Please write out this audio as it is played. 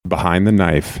Behind the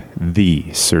Knife,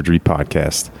 the surgery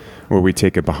podcast, where we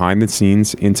take a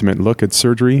behind-the-scenes, intimate look at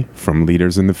surgery from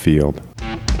leaders in the field.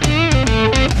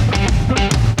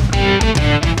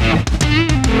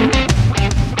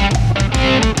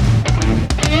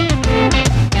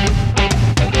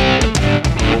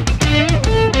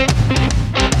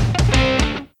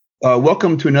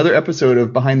 Welcome to another episode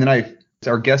of Behind the Knife.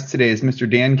 Our guest today is Mr.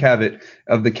 Dan Cavett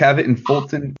of the Cavett and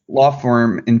Fulton Law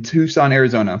Firm in Tucson,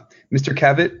 Arizona. Mr.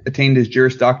 Cavett attained his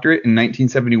Juris Doctorate in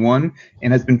 1971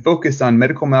 and has been focused on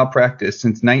medical malpractice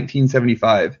since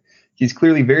 1975. He's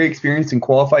clearly very experienced and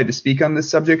qualified to speak on this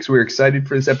subject, so we're excited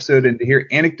for this episode and to hear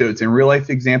anecdotes and real-life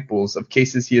examples of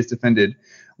cases he has defended.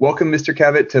 Welcome, Mr.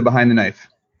 Cavett, to Behind the Knife.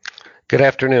 Good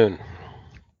afternoon.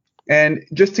 And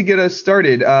just to get us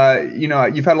started,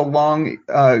 you've had a long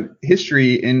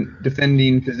history in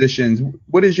defending physicians.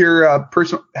 What is your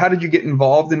how did you get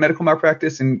involved in medical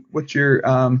malpractice, and what's your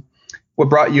what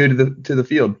brought you to the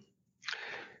field?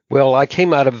 Well, I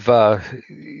came out of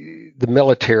the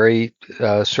military,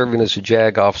 serving as a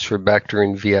JAG officer back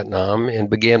during Vietnam, and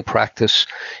began practice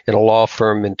in a law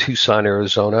firm in Tucson,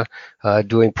 Arizona,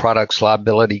 doing products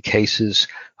liability cases,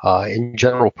 in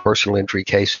general personal injury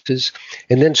cases,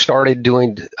 and then started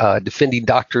doing defending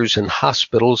doctors and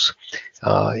hospitals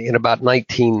in about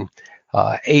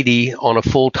 1980 on a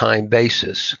full-time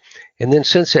basis. And then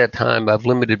since that time, I've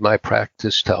limited my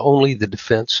practice to only the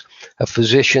defense of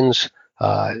physicians,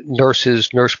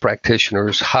 nurses, nurse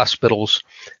practitioners, hospitals,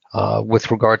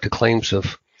 with regard to claims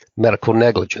of medical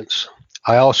negligence.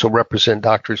 I also represent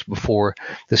doctors before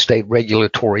the state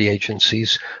regulatory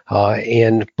agencies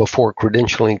and before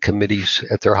credentialing committees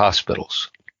at their hospitals.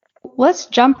 Let's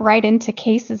jump right into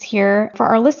cases here. For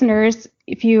our listeners,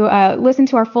 if you listen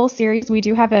to our full series, we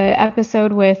do have an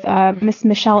episode with Ms.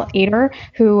 Michelle Ader,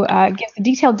 who gives a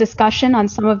detailed discussion on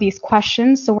some of these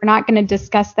questions. So we're not going to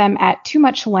discuss them at too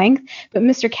much length. But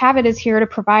Mr. Cavett is here to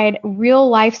provide real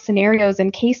life scenarios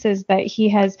and cases that he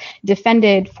has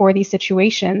defended for these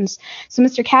situations. So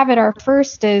Mr. Cavett, our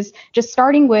first is just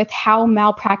starting with how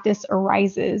malpractice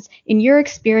arises. In your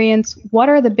experience, what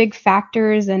are the big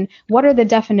factors and what are the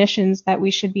definitions that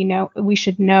we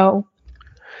should know?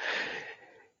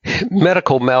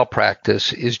 Medical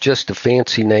malpractice is just a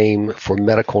fancy name for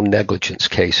medical negligence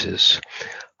cases.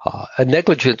 A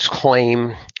negligence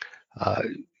claim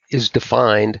is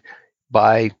defined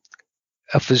by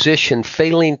a physician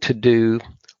failing to do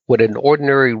what an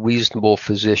ordinary reasonable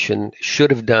physician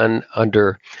should have done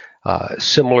under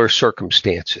similar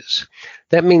circumstances.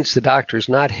 That means the doctor is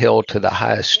not held to the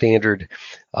highest standard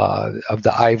of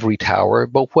the ivory tower,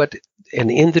 but what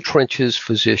an in-the-trenches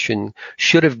physician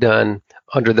should have done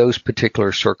under those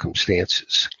particular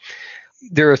circumstances.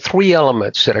 There are three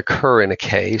elements that occur in a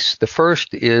case. The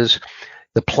first is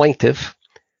the plaintiff,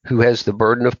 who has the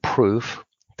burden of proof,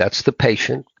 that's the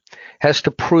patient, has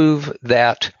to prove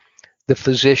that the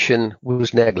physician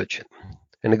was negligent.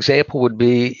 An example would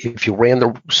be if you ran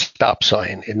the stop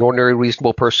sign. An ordinary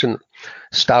reasonable person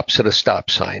stops at a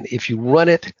stop sign. If you run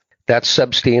it, that's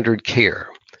substandard care.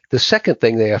 The second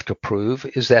thing they have to prove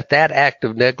is that that act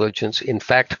of negligence, in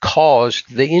fact, caused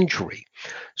the injury.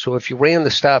 So if you ran the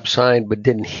stop sign but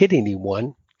didn't hit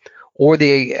anyone, or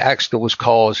the accident was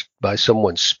caused by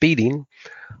someone speeding,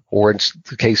 or in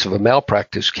the case of a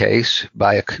malpractice case,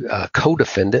 by a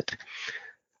co-defendant,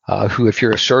 who, if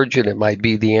you're a surgeon, it might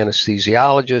be the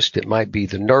anesthesiologist, it might be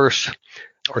the nurse,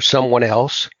 or someone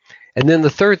else. And then the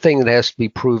third thing that has to be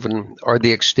proven are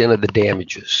the extent of the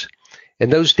damages.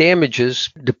 And those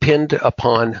damages depend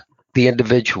upon the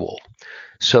individual.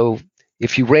 So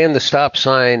if you ran the stop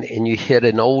sign and you hit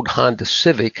an old Honda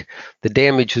Civic, the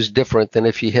damage is different than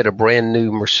if you hit a brand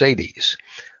new Mercedes.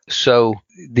 So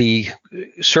the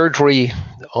surgery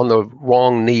on the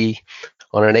wrong knee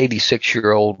on an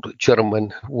 86-year-old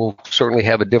gentleman will certainly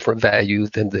have a different value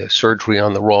than the surgery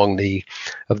on the wrong knee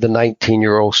of the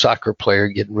 19-year-old soccer player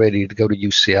getting ready to go to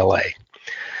UCLA.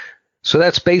 So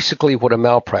that's basically what a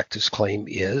malpractice claim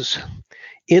is.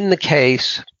 In the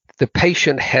case, the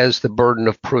patient has the burden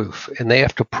of proof, and they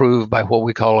have to prove by what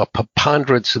we call a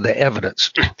preponderance of the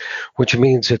evidence, which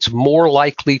means it's more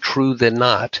likely true than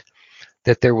not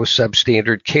that there was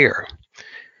substandard care.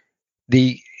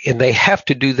 And they have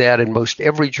to do that in most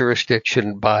every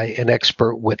jurisdiction by an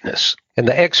expert witness. And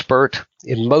the expert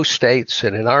in most states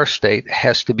and in our state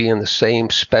has to be in the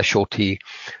same specialty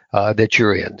that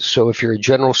you're in. So if you're a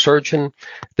general surgeon,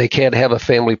 they can't have a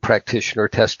family practitioner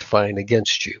testifying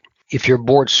against you. If you're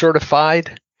board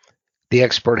certified, the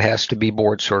expert has to be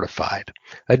board certified.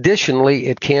 Additionally,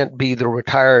 it can't be the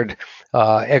retired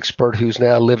expert who's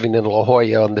now living in La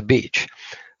Jolla on the beach.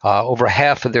 Over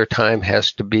half of their time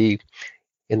has to be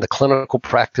in the clinical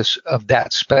practice of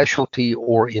that specialty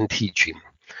or in teaching.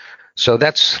 So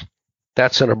that's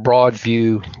in a broad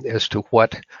view as to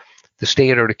what the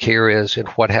standard of care is and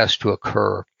what has to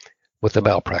occur with a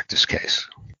malpractice case.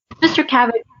 Mr.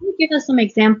 Cavett, can you give us some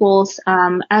examples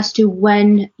as to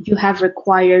when you have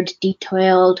required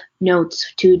detailed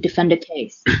notes to defend a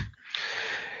case?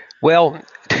 Well,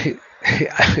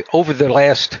 over the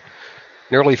last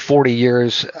nearly 40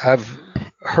 years, I've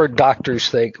heard doctors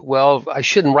think, well, I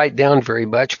shouldn't write down very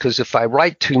much because if I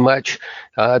write too much,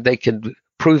 they could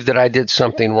prove that I did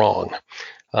something wrong.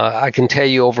 I can tell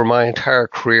you over my entire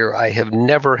career, I have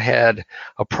never had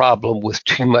a problem with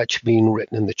too much being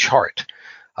written in the chart.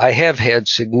 I have had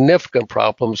significant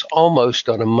problems almost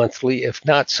on a monthly, if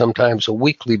not sometimes a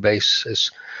weekly basis,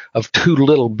 of too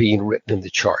little being written in the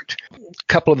chart. A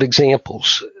couple of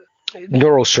examples.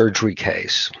 Neurosurgery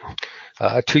case.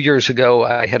 2 years ago,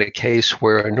 I had a case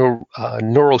where a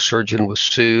neurosurgeon was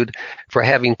sued for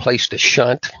having placed a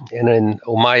shunt in an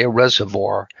Ommaya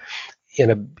reservoir in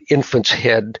an infant's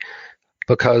head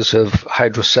because of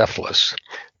hydrocephalus.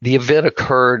 The event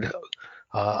occurred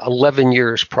 11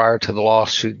 years prior to the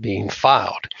lawsuit being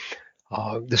filed.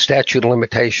 The statute of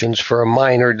limitations for a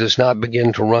minor does not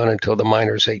begin to run until the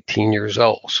minor is 18 years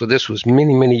old. So this was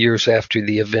many, many years after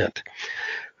the event.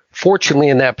 Fortunately,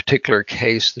 in that particular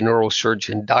case, the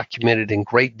neurosurgeon documented in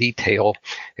great detail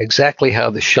exactly how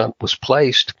the shunt was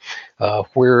placed,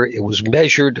 where it was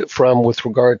measured from with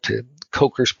regard to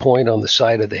Coker's point on the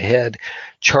side of the head,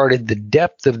 charted the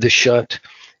depth of the shunt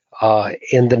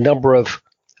and the number of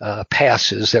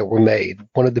passes that were made.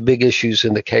 One of the big issues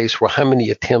in the case were how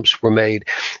many attempts were made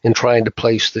in trying to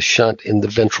place the shunt in the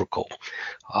ventricle.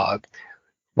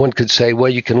 One could say, well,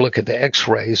 you can look at the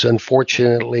x-rays.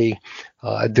 Unfortunately,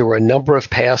 there were a number of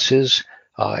passes,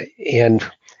 and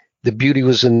the beauty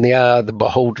was in the eye of the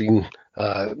beholding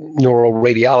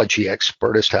neuroradiology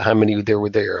expert as to how many there were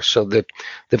there. So the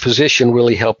physician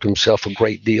really helped himself a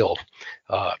great deal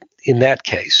in that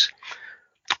case.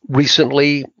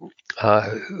 Recently,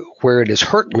 where it has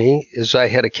hurt me is I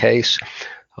had a case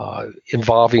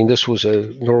involving, this was a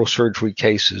neurosurgery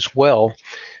case as well,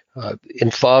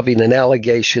 involving an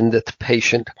allegation that the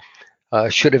patient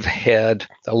should have had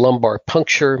a lumbar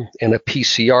puncture and a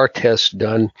PCR test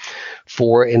done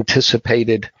for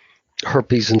anticipated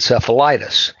herpes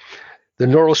encephalitis. The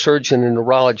neurosurgeon and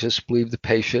neurologist believed the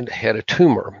patient had a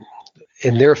tumor,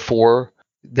 and therefore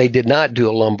they did not do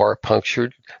a lumbar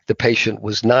puncture. The patient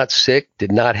was not sick,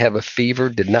 did not have a fever,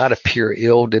 did not appear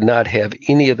ill, did not have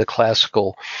any of the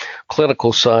classical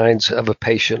clinical signs of a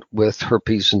patient with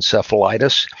herpes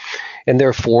encephalitis, and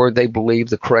therefore they believed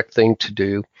the correct thing to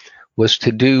do was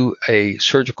to do a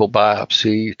surgical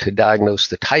biopsy to diagnose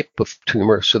the type of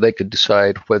tumor so they could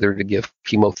decide whether to give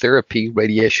chemotherapy,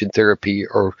 radiation therapy,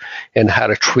 and how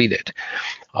to treat it.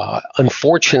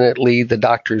 Unfortunately, the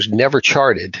doctors never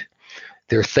charted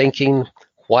their thinking,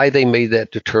 why they made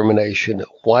that determination,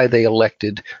 why they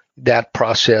elected that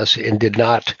process and did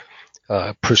not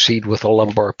proceed with a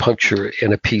lumbar puncture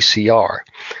and a PCR.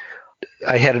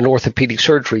 I had an orthopedic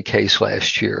surgery case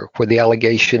last year where the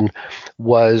allegation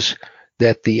was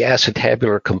that the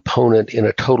acetabular component in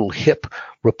a total hip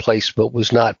replacement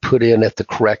was not put in at the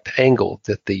correct angle,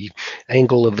 that the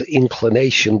angle of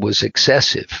inclination was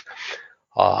excessive.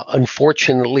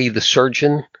 Unfortunately, the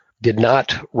surgeon did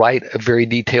not write a very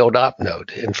detailed op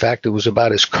note. In fact, it was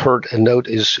about as curt a note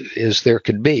as there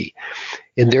could be.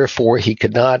 And therefore, he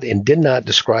could not and did not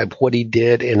describe what he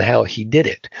did and how he did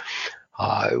it.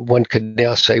 One could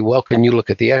now say, well, can you look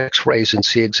at the x-rays and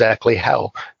see exactly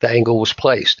how the angle was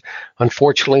placed?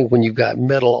 Unfortunately, when you've got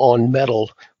metal on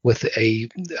metal with a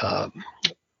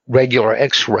regular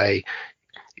x-ray,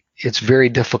 it's very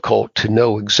difficult to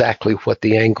know exactly what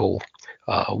the angle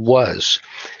was.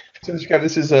 So, Mr. Cavett,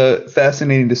 this is a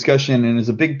fascinating discussion and is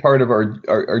a big part of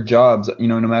our jobs,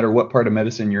 no matter what part of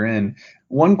medicine you're in.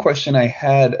 One question I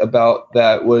had about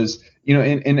that was, in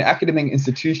an academic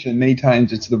institution, many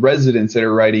times it's the residents that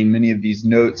are writing many of these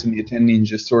notes and the attendings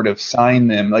just sort of sign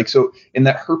them. So in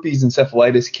that herpes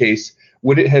encephalitis case,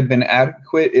 would it have been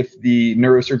adequate if the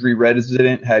neurosurgery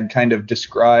resident had kind of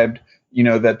described,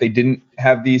 that they didn't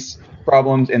have these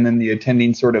problems and then the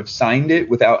attending sort of signed it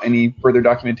without any further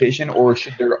documentation, or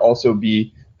should there also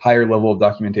be higher level of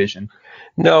documentation?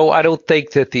 No, I don't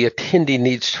think that the attending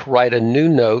needs to write a new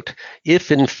note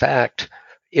if, in fact,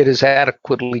 it is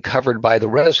adequately covered by the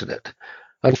resident.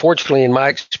 Unfortunately, in my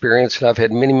experience, and I've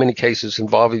had many, many cases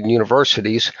involving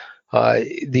universities,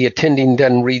 the attending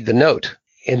doesn't read the note,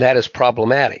 and that is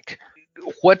problematic.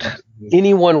 What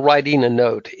anyone writing a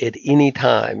note at any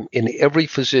time, and every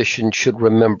physician should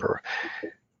remember,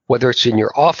 whether it's in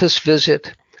your office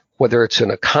visit, whether it's in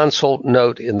a consult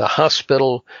note in the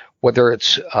hospital, whether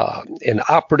it's an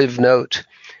operative note,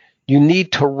 you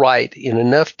need to write in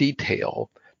enough detail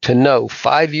to know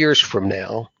 5 years from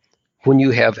now, when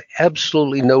you have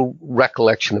absolutely no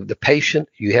recollection of the patient,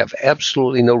 you have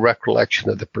absolutely no recollection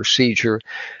of the procedure,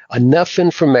 enough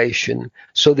information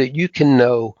so that you can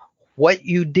know what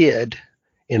you did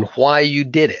and why you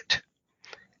did it.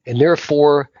 And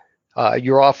therefore,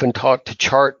 you're often taught to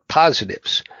chart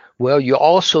positives. Well, you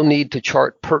also need to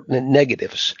chart pertinent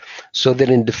negatives so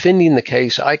that in defending the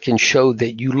case, I can show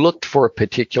that you looked for a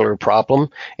particular problem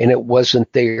and it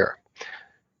wasn't there.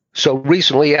 So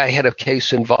recently I had a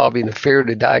case involving a failure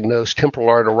to diagnose temporal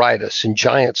arteritis and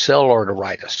giant cell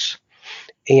arteritis.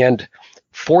 And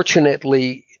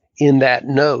fortunately, in that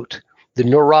note, the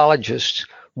neurologist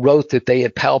wrote that they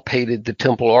had palpated the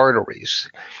temporal arteries.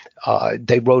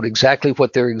 They wrote exactly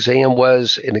what their exam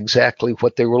was and exactly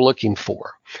what they were looking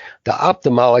for. The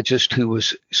ophthalmologist who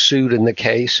was sued in the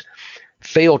case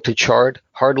failed to chart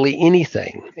hardly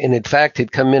anything, and in fact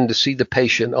had come in to see the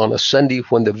patient on a Sunday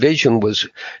when the vision was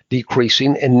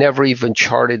decreasing and never even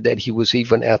charted that he was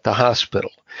even at the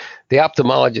hospital. The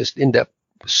ophthalmologist ended up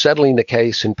settling the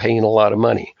case and paying a lot of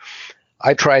money.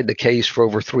 I tried the case for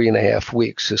over 3.5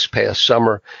 weeks this past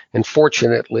summer, and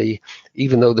fortunately,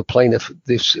 even though the plaintiff,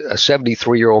 this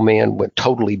 73-year-old man, went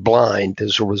totally blind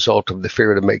as a result of the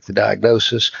failure to make the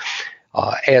diagnosis,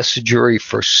 asked the jury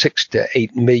for $6 to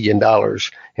 $8 million,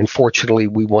 and fortunately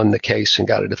we won the case and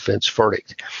got a defense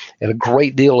verdict. And a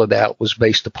great deal of that was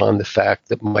based upon the fact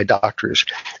that my doctors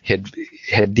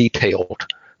had detailed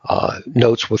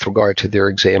notes with regard to their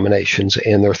examinations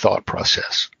and their thought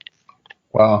process.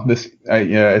 Wow,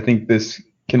 I think this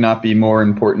cannot be more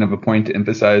important of a point to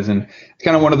emphasize, and it's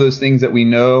kind of one of those things that we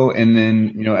know, and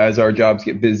then as our jobs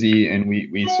get busy and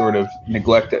we sort of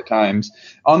neglect at times.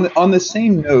 On the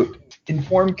same note,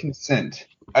 informed consent.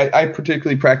 I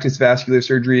particularly practice vascular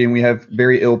surgery, and we have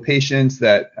very ill patients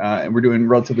that and we're doing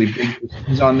relatively big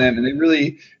procedures on them, and they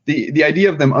really the idea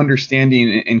of them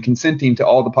understanding and consenting to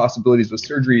all the possibilities with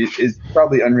surgery is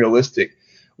probably unrealistic.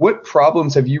 What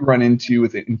problems have you run into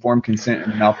with informed consent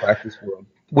in the malpractice world?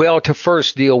 Well, to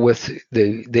first deal with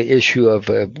the issue of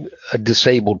a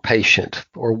disabled patient,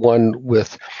 or one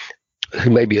who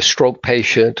may be a stroke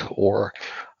patient or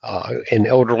an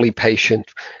elderly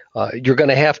patient, you're going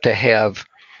to have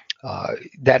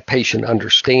that patient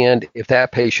understand. If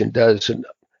that patient doesn't,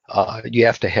 you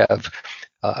have to have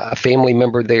a family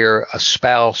member there, a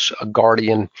spouse, a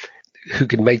guardian who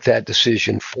can make that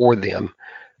decision for them.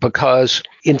 Because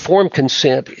informed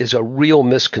consent is a real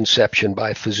misconception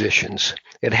by physicians.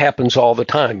 It happens all the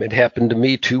time. It happened to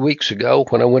me 2 weeks ago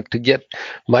when I went to get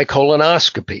my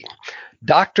colonoscopy.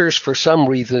 Doctors, for some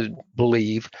reason,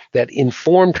 believe that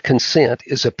informed consent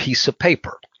is a piece of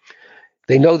paper.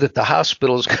 They know that the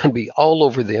hospital is going to be all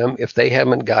over them if they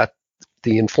haven't got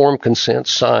the informed consent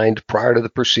signed prior to the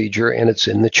procedure and it's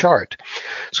in the chart.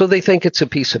 So they think it's a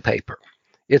piece of paper.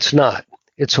 It's not.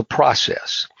 It's a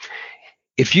process.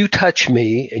 If you touch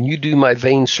me and you do my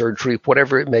vein surgery,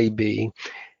 whatever it may be,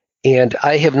 and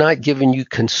I have not given you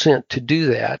consent to do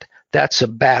that, that's a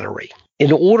battery.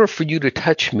 In order for you to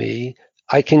touch me,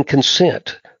 I can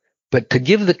consent. But to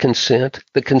give the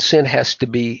consent has to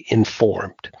be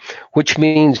informed, which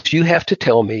means you have to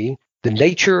tell me the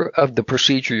nature of the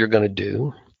procedure you're going to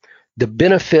do, the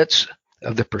benefits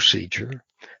of the procedure,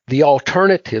 the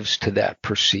alternatives to that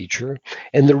procedure,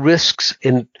 and the risks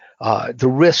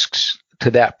to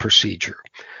that procedure.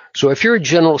 So if you're a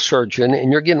general surgeon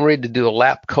and you're getting ready to do a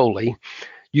lap chole,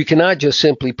 you cannot just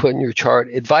simply put in your chart,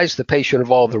 advise the patient of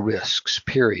all the risks,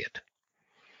 period.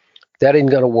 That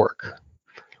ain't going to work.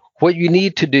 What you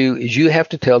need to do is you have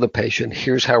to tell the patient,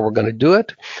 here's how we're going to do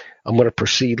it. I'm going to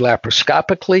proceed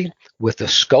laparoscopically with a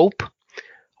scope.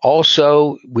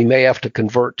 Also, we may have to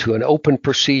convert to an open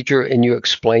procedure, and you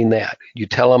explain that. You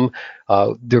tell them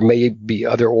there may be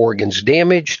other organs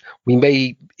damaged. We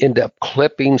may end up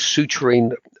clipping,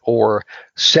 suturing, or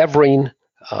severing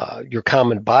your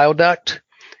common bile duct.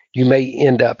 You may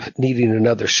end up needing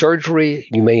another surgery.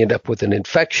 You may end up with an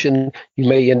infection. You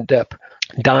may end up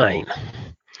dying.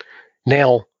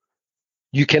 Now,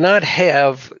 you cannot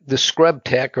have the scrub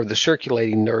tech or the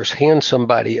circulating nurse hand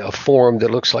somebody a form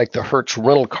that looks like the Hertz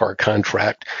rental car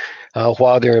contract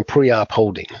while they're in pre-op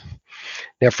holding.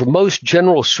 Now, for most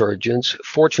general surgeons,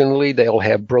 fortunately, they'll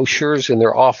have brochures in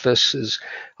their offices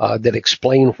that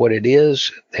explain what it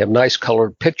is, have nice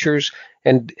colored pictures,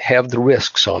 and have the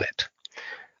risks on it.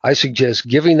 I suggest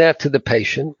giving that to the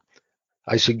patient.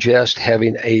 I suggest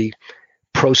having a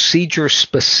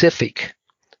procedure-specific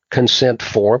consent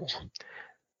form.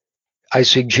 I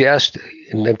suggest,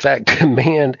 and in fact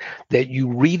demand, that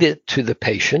you read it to the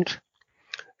patient,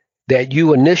 that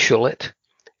you initial it,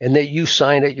 and that you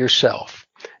sign it yourself.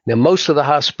 Now, most of the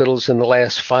hospitals in the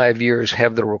last 5 years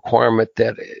have the requirement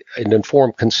that an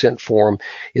informed consent form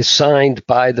is signed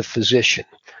by the physician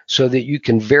so that you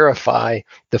can verify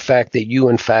the fact that you,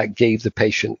 in fact, gave the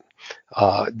patient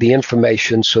the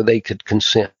information so they could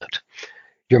consent.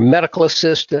 Your medical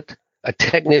assistant, a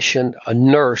technician, a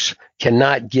nurse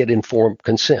cannot get informed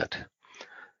consent.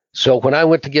 So when I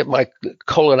went to get my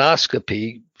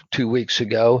colonoscopy 2 weeks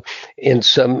ago, and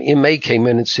some MA came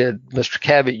in and said, "Mr.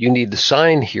 Cavett, you need to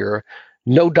sign here,"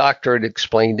 no doctor had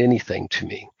explained anything to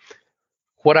me.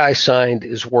 What I signed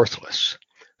is worthless.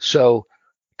 So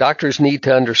doctors need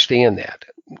to understand that.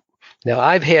 Now,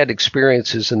 I've had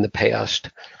experiences in the past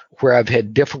where I've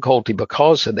had difficulty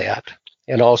because of that,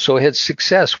 and also had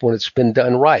success when it's been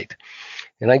done right.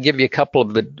 And I give you a couple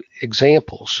of the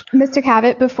examples. Mr.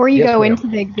 Cavett, before you Yes, go ma'am. into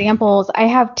the examples, I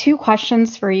have 2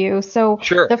 questions for you. So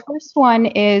Sure. the first one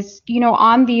is,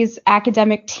 on these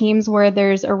academic teams where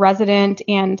there's a resident,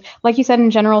 and like you said, in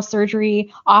general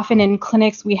surgery, often in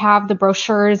clinics, we have the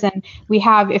brochures, and we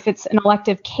have, if it's an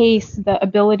elective case, the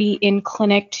ability in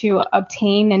clinic to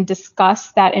obtain and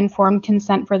discuss that informed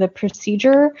consent for the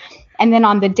procedure. And then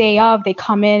on the day of, they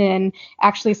come in and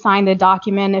actually sign the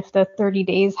document if the 30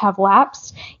 days have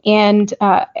lapsed. And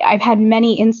I've had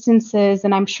many instances,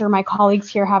 and I'm sure my colleagues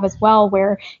here have as well,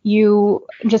 where you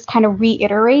just kind of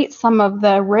reiterate some of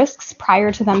the risks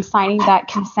prior to them signing that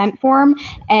consent form.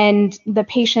 And the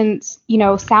patients,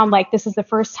 sound like this is the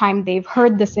first time they've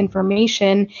heard this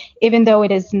information, even though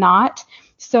it is not.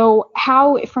 So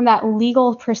how, from that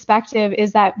legal perspective,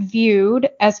 is that viewed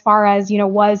as far as,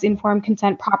 was informed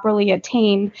consent properly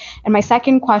attained? And my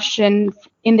second question,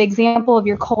 in the example of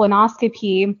your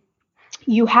colonoscopy,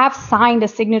 you have signed a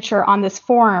signature on this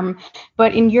form,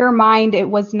 but in your mind,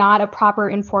 it was not a proper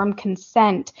informed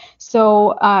consent.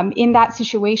 So in that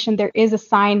situation, there is a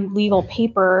signed legal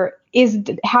paper.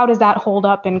 How does that hold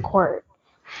up in court?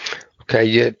 Okay,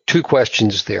 you had 2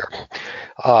 questions there.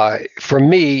 For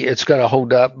me, it's going to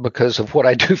hold up because of what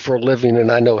I do for a living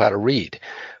and I know how to read.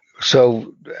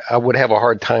 So I would have a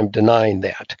hard time denying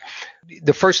that.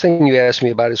 The first thing you asked me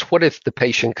about is, what if the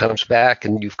patient comes back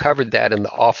and you've covered that in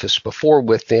the office before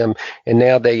with them and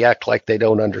now they act like they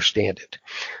don't understand it?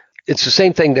 It's the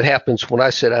same thing that happens when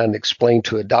I sit down and explain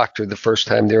to a doctor the first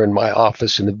time they're in my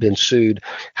office and have been sued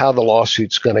how the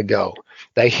lawsuit's going to go.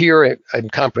 They hear it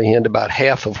and comprehend about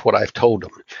half of what I've told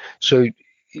them. So,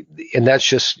 and that's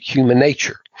just human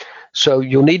nature. So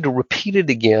you'll need to repeat it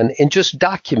again and just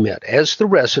document as the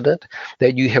resident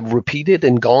that you have repeated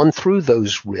and gone through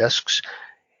those risks,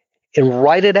 and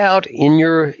write it out in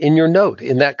your note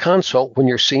in that consult when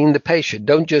you're seeing the patient.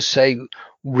 Don't just say,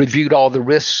 "Reviewed all the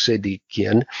risks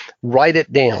again." Write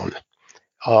it down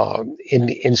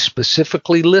and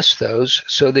specifically list those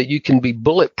so that you can be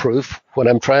bulletproof when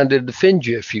I'm trying to defend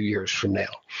you a few years from now.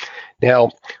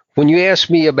 Now, when you ask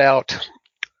me about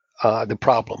the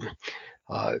problem,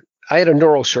 I had a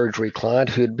neurosurgery client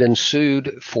who had been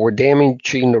sued for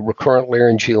damaging a recurrent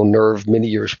laryngeal nerve many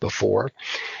years before.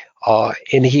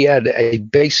 And he had a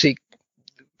basic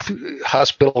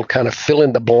hospital kind of fill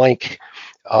in the blank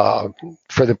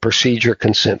for the procedure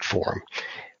consent form.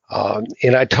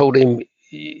 And I told him,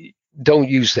 don't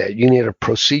use that. You need a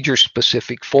procedure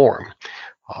specific form.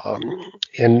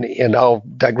 And I'll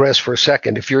digress for a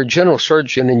second. If you're a general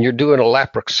surgeon and you're doing a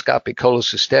laparoscopic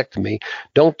cholecystectomy,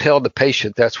 don't tell the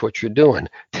patient that's what you're doing.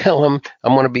 Tell them,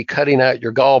 "I'm going to be cutting out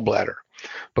your gallbladder,"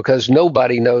 because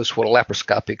nobody knows what a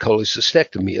laparoscopic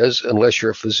cholecystectomy is unless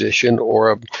you're a physician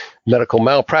or a medical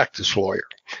malpractice lawyer.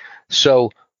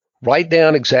 So write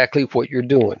down exactly what you're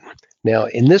doing. Now,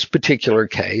 in this particular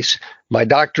case, my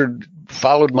doctor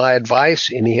followed my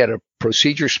advice and he had a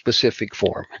procedure specific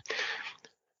form.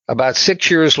 About 6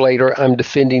 years later, I'm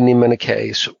defending him in a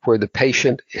case where the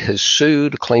patient has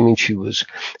sued, claiming she was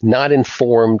not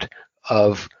informed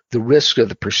of the risk of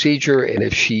the procedure, and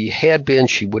if she had been,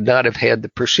 she would not have had the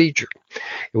procedure.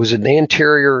 It was an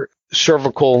anterior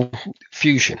cervical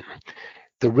fusion.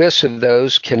 The risks of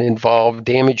those can involve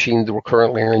damaging the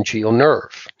recurrent laryngeal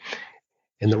nerve.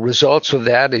 And the results of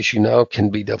that, as you know,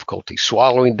 can be difficulty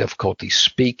swallowing, difficulty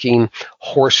speaking,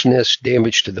 hoarseness,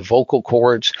 damage to the vocal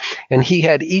cords. And he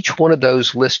had each one of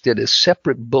those listed as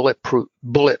separate bullet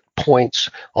points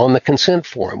on the consent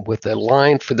form with a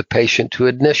line for the patient to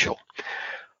initial.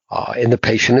 And the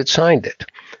patient had signed it.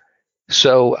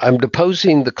 So I'm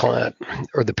deposing the client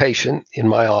or the patient in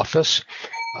my office,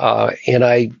 and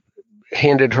I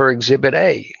handed her Exhibit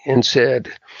A and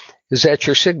said, "Is that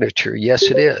your signature?" "Yes,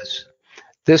 it is."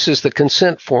 This is the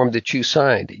consent form that you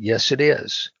signed. Yes, it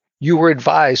is. You were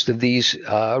advised of these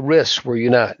risks, were you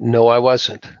not? No, I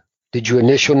wasn't. Did you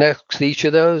initial next each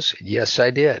of those? Yes,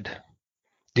 I did.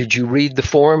 Did you read the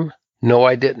form? No,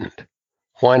 I didn't.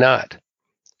 Why not?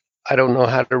 I don't know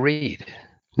how to read.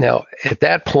 Now, at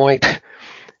that point,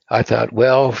 I thought,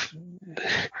 well,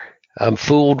 I'm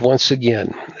fooled once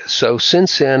again. So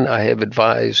since then, I have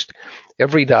advised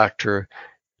every doctor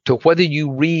to whether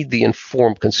you read the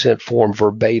informed consent form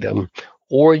verbatim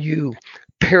or you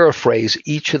paraphrase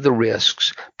each of the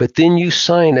risks, but then you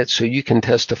sign it so you can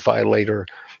testify later,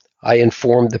 I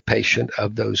informed the patient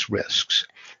of those risks.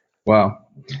 Wow.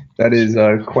 That is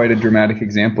quite a dramatic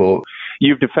example.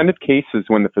 You've defended cases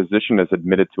when the physician has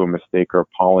admitted to a mistake or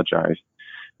apologized.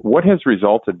 What has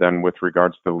resulted then with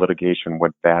regards to litigation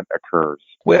when that occurs?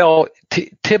 Well,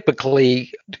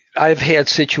 typically, I've had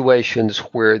situations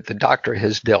where the doctor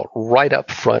has dealt right up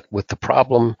front with the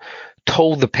problem,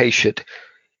 told the patient,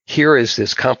 here is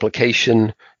this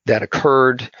complication that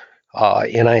occurred,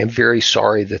 and I am very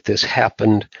sorry that this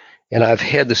happened. And I've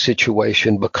had the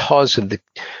situation because of the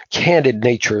candid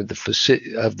nature of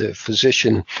the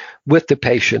physician with the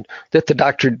patient that the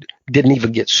doctor didn't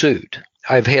even get sued.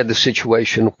 I've had the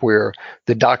situation where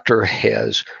the doctor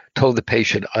has told the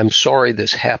patient, I'm sorry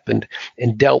this happened,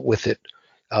 and dealt with it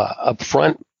up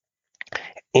front.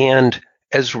 And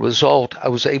as a result, I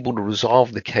was able to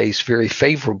resolve the case very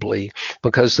favorably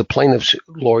because the plaintiff's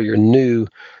lawyer knew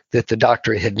that the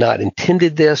doctor had not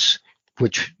intended this,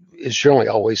 which is generally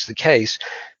always the case,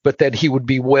 but that he would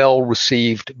be well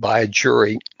received by a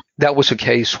jury. That was a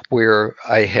case where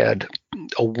I had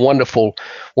a wonderful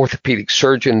orthopedic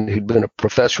surgeon who'd been a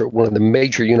professor at one of the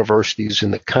major universities in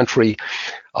the country,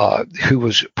 who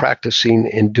was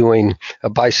practicing and doing a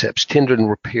biceps tendon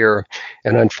repair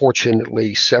and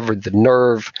unfortunately severed the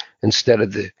nerve instead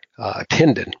of the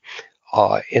tendon.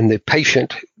 And the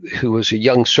patient, who was a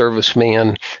young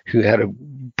serviceman who had a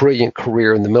brilliant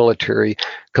career in the military,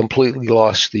 completely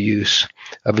lost the use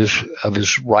of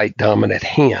his right dominant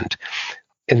hand.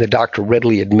 And the doctor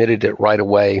readily admitted it right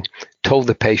away, told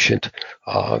the patient,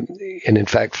 and in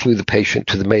fact flew the patient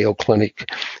to the Mayo Clinic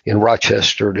in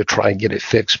Rochester to try and get it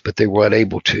fixed, but they were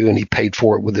unable to, and he paid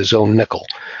for it with his own nickel.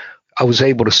 I was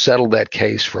able to settle that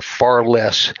case for far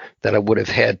less than I would have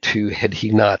had to had he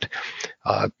not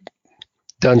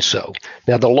done so.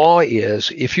 Now, the law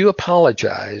is if you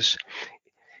apologize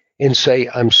and say,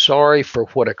 I'm sorry for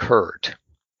what occurred,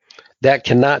 that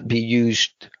cannot be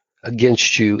used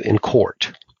against you in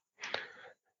court.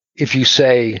 If you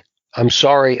say, I'm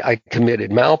sorry I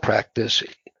committed malpractice,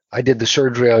 I did the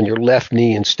surgery on your left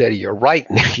knee instead of your right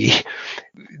knee,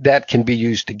 that can be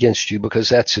used against you because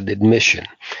that's an admission.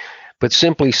 But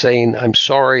simply saying, I'm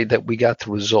sorry that we got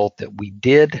the result that we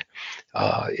did,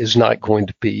 is not going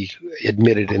to be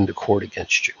admitted into court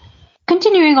against you.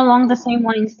 Continuing along the same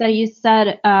lines that you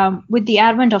said, with the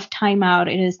advent of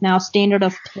timeout, it is now standard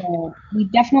of care. We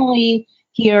definitely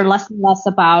hear less and less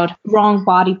about wrong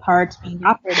body parts being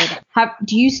operated.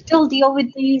 Do you still deal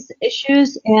with these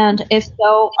issues? And if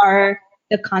so, are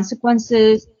the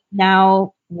consequences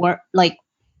now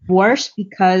worse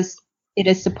because it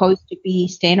is supposed to be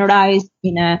standardized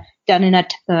done in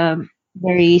a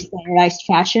very standardized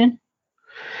fashion?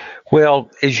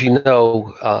 Well, as you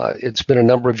know, it's been a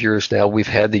number of years now. We've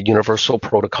had the universal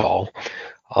protocol,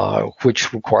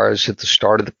 which requires at the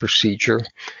start of the procedure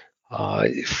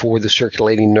for the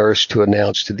circulating nurse to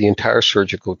announce to the entire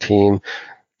surgical team,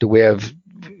 do we have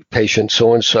patient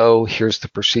so-and-so, here's the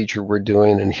procedure we're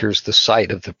doing, and here's the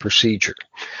site of the procedure.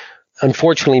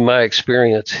 Unfortunately, my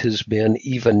experience has been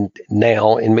even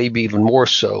now, and maybe even more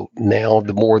so now,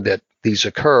 the more that these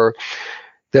occur,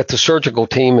 that the surgical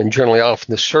team, and generally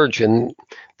often the surgeon,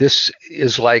 this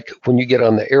is like when you get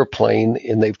on the airplane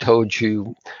and they've told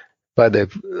you by the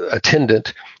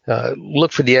attendant,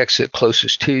 look for the exit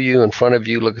closest to you, in front of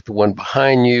you, look at the one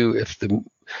behind you. If the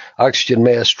oxygen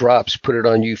mask drops, put it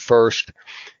on you first.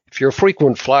 If you're a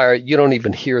frequent flyer, you don't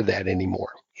even hear that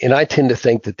anymore. And I tend to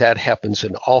think that that happens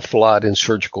an awful lot in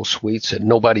surgical suites and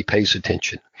nobody pays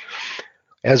attention.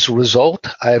 As a result,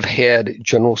 I've had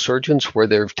general surgeons where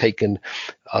they've taken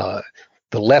the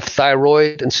left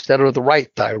thyroid instead of the right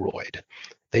thyroid.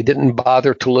 They didn't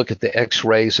bother to look at the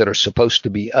x-rays that are supposed to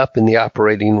be up in the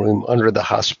operating room under the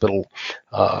hospital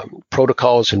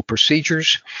protocols and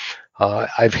procedures.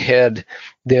 I've had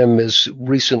them as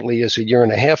recently as a year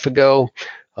and a half ago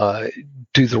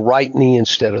do the right knee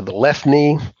instead of the left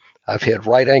knee. I've had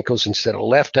right ankles instead of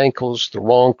left ankles, the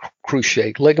wrong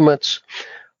cruciate ligaments.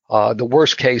 The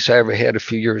worst case I ever had a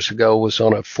few years ago was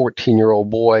on a 14-year-old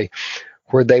boy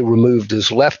where they removed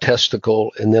his left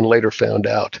testicle and then later found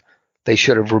out they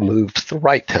should have removed the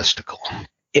right testicle.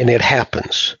 And it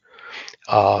happens.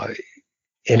 And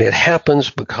it happens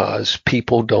because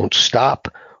people don't stop,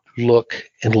 look,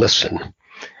 and listen.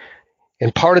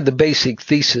 And part of the basic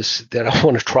thesis that I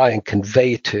want to try and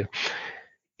convey to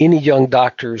any young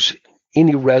doctors,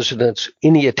 any residents,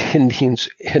 any attendings,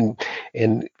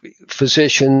 and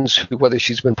physicians, whether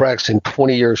she's been practicing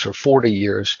 20 years or 40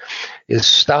 years, is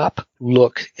stop,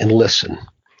 look, and listen.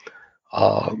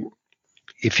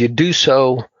 If you do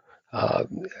so,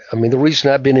 the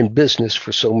reason I've been in business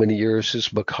for so many years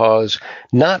is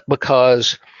not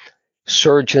because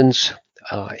surgeons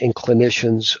and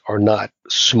clinicians are not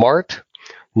smart,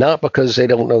 not because they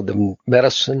don't know the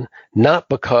medicine, not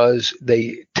because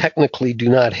they technically do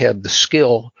not have the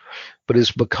skill, but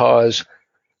it's because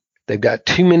they've got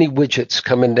too many widgets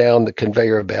coming down the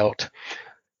conveyor belt.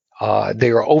 They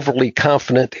are overly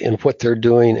confident in what they're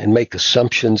doing and make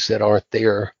assumptions that aren't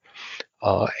there,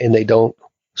 and they don't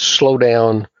slow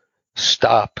down,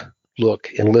 stop, look,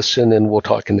 and listen. And we'll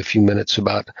talk in a few minutes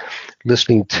about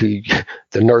listening to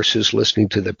the nurses, listening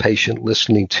to the patient,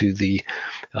 listening to the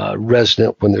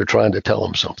resident when they're trying to tell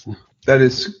them something. That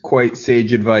is quite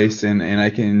sage advice, and I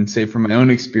can say from my own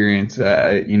experience,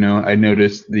 I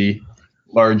noticed the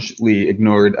largely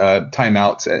ignored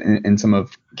timeouts in some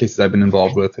of cases I've been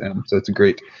involved with, and so it's a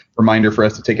great reminder for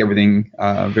us to take everything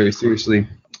very seriously.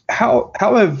 How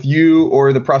have you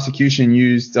or the prosecution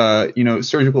used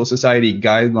surgical society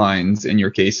guidelines in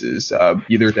your cases,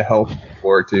 either to help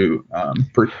or to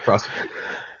prosecute?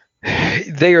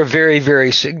 They are very,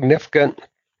 very significant,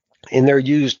 and they're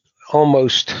used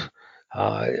almost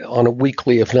on a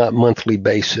weekly, if not monthly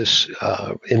basis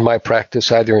in my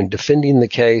practice, either in defending the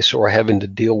case or having to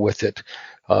deal with it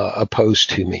opposed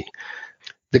to me.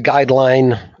 The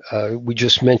guideline, we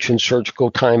just mentioned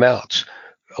surgical timeouts.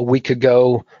 A week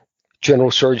ago,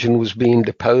 general surgeon was being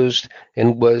deposed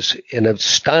and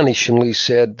astonishingly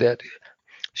said that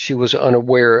she was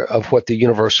unaware of what the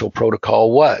universal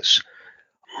protocol was.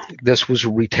 This was a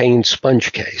retained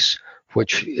sponge case,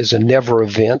 which is a never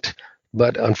event,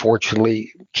 but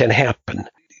unfortunately can happen.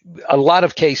 A lot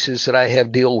of cases that I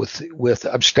have deal with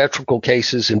obstetrical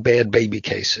cases and bad baby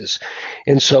cases.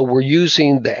 And so we're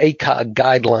using the ACOG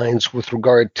guidelines with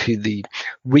regard to the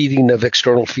reading of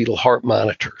external fetal heart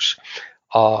monitors.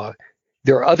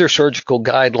 There are other surgical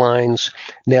guidelines.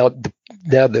 Now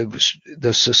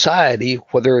the society,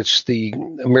 whether it's the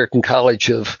American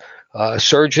College of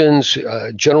Surgeons,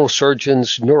 general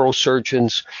surgeons,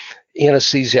 neurosurgeons,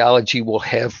 anesthesiology, will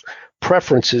have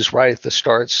preferences right at the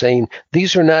start saying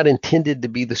these are not intended to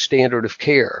be the standard of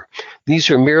care. These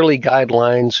are merely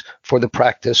guidelines for the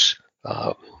practice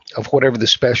of whatever the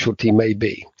specialty may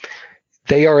be.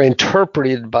 They are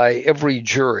interpreted by every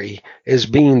jury as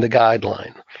being the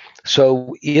guideline.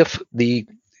 So if the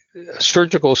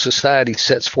surgical society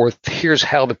sets forth, here's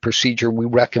how the procedure we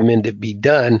recommend it be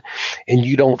done, and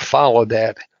you don't follow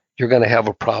that, you're going to have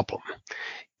a problem.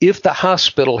 If the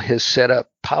hospital has set up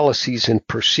policies and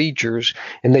procedures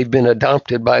and they've been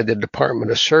adopted by the Department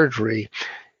of Surgery,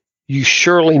 you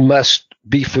surely must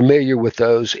be familiar with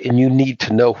those, and you need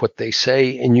to know what they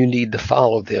say, and you need to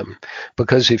follow them.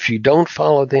 Because if you don't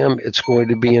follow them, it's going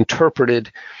to be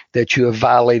interpreted that you have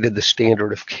violated the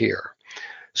standard of care.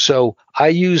 So I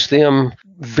use them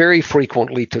very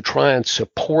frequently to try and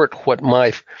support what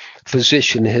my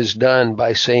physician has done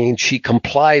by saying she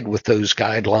complied with those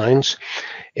guidelines.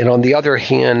 And on the other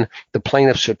hand, the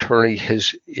plaintiff's attorney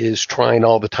is trying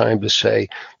all the time to say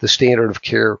the standard of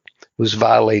care was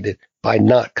violated by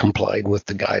not complying with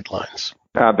the guidelines.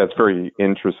 That's very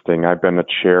interesting. I've been a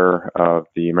chair of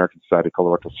the American Society of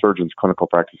Colorectal Surgeons Clinical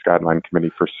Practice Guideline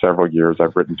Committee for several years.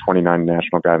 I've written 29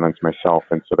 national guidelines myself,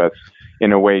 and so that's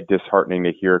in a way disheartening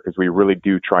to hear, because we really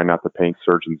do try not to paint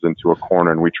surgeons into a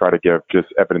corner, and we try to give just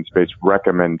evidence-based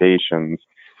recommendations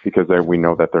because we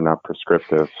know that they're not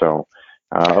prescriptive. So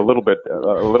a little bit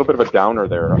of a downer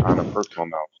there on a personal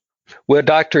note. Well,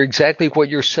 doctor, exactly what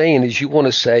you're saying is you want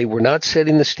to say we're not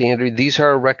setting the standard. These are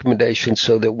our recommendations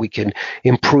so that we can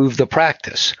improve the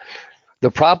practice.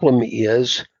 The problem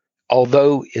is,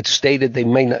 although it's stated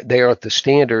they aren't the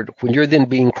standard, when you're then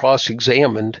being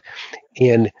cross-examined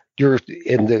and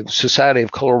the Society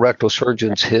of Colorectal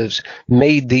Surgeons has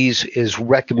made these as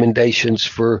recommendations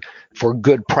for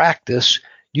good practice,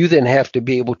 you then have to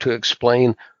be able to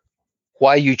explain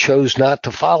why you chose not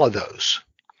to follow those.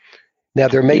 Now,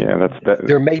 there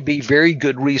may be very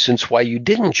good reasons why you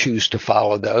didn't choose to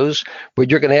follow those,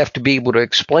 but you're going to have to be able to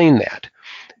explain that.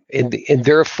 And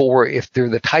therefore, if they're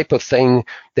the type of thing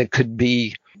that could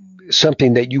be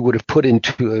something that you would have put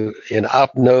into an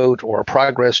op note or a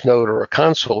progress note or a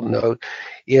consult note,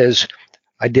 is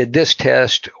I did this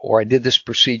test, or I did this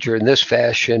procedure in this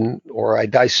fashion, or I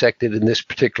dissected in this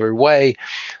particular way,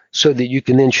 so that you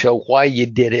can then show why you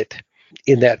did it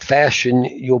in that fashion,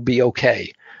 you'll be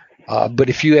okay. But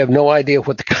if you have no idea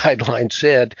what the guideline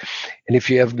said, and if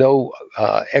you have no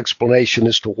explanation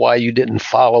as to why you didn't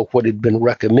follow what had been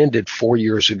recommended 4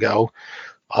 years ago,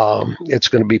 it's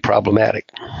going to be problematic.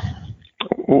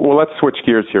 Well, let's switch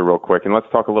gears here real quick, and let's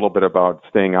talk a little bit about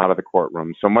staying out of the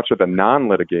courtroom. So much of the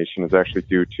non-litigation is actually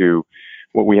due to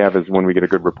what we have is when we get a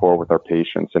good rapport with our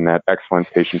patients and that excellent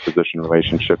patient-physician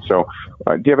relationship. So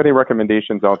do you have any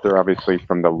recommendations out there, obviously,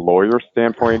 from the lawyer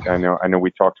standpoint? I know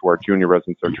we talk to our junior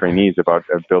residents or trainees about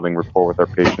building rapport with our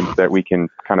patients, that we can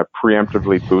kind of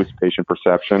preemptively boost patient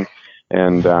perception,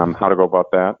 and how to go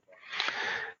about that?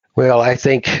 Well, I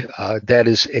think that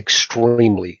is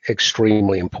extremely,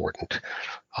 extremely important.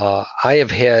 I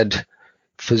have had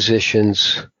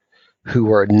physicians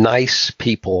who are nice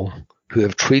people who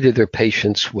have treated their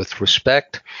patients with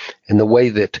respect in the way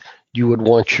that you would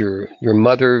want your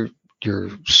mother, your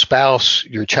spouse,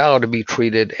 your child to be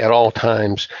treated at all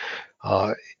times,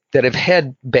 that have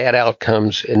had bad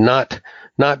outcomes and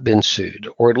not been sued,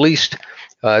 or at least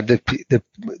the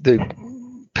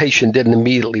patient didn't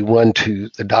immediately run to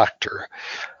the doctor.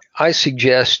 I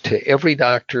suggest to every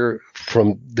doctor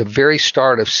from the very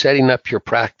start of setting up your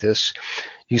practice,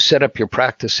 you set up your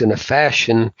practice in a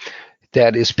fashion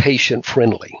that is patient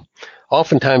friendly.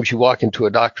 Oftentimes you walk into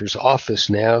a doctor's office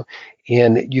now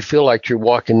and you feel like you're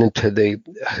walking into the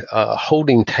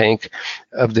holding tank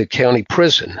of the county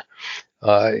prison.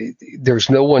 There's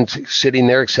no one sitting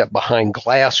there except behind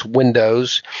glass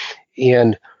windows,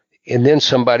 and then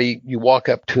somebody, you walk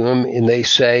up to them and they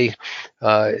say,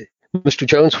 Mr.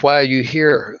 Jones, why are you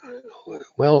here?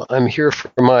 Well, I'm here for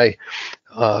my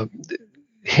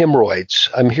hemorrhoids.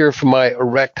 I'm here for my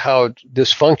erectile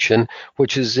dysfunction,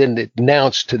 which is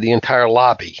announced to the entire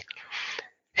lobby.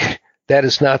 That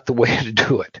is not the way to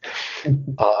do it.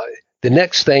 The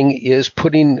next thing is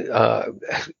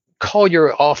call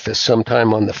your office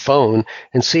sometime on the phone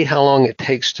and see how long it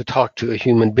takes to talk to a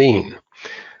human being.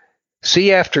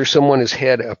 See, after someone has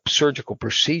had a surgical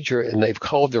procedure and they've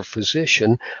called their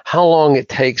physician, how long it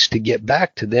takes to get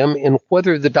back to them, and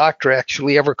whether the doctor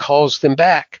actually ever calls them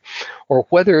back, or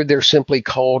whether they're simply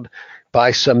called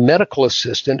by some medical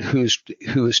assistant who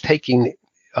is taking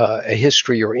a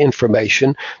history or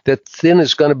information that then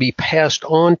is going to be passed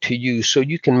on to you so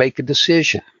you can make a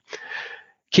decision.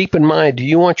 Keep in mind, do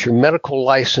you want your medical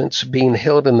license being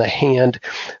held in the hand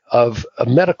of a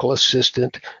medical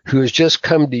assistant who has just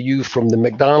come to you from the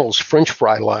McDonald's French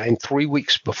fry line 3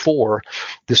 weeks before,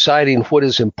 deciding what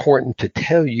is important to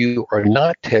tell you or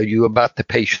not tell you about the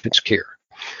patient's care?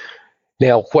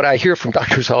 Now, what I hear from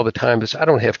doctors all the time is, I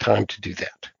don't have time to do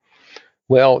that.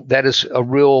 Well, that is a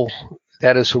real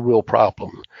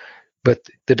problem. But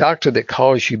the doctor that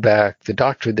calls you back, the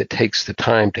doctor that takes the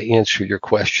time to answer your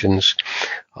questions,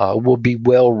 will be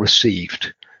well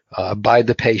received by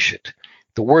the patient.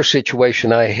 The worst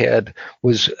situation I had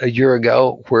was a year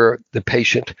ago, where the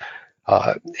patient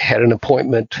had an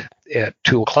appointment at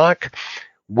 2:00,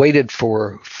 waited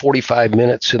for 45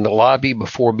 minutes in the lobby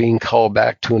before being called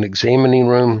back to an examining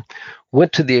room,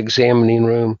 went to the examining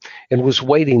room and was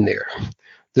waiting there.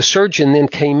 The surgeon then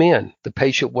came in. The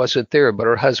patient wasn't there, but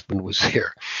her husband was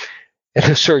there. And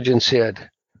the surgeon said,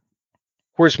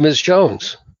 "Where's Ms.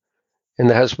 Jones?" And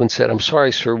the husband said, "I'm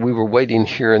sorry, sir, we were waiting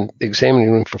here in the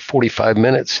examining room for 45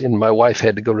 minutes and my wife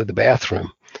had to go to the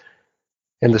bathroom."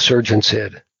 And the surgeon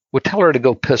said, "Well, tell her to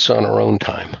go piss on her own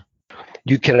time."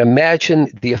 You can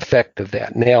imagine the effect of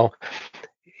that. Now,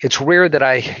 it's rare that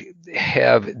I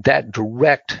have that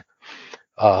direct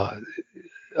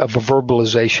of a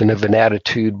verbalization of an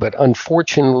attitude, but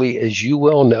unfortunately, as you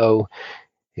well know,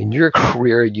 in your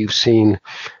career, you've seen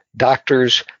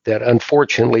doctors that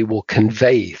unfortunately will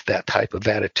convey that type of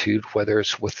attitude, whether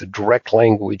it's with the direct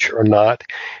language or not,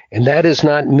 and that is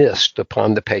not missed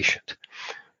upon the patient.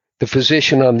 The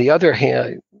physician, on the other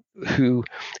hand, who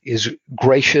is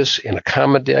gracious and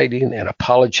accommodating and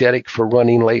apologetic for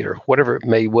running late or whatever it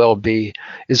may well be,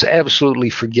 is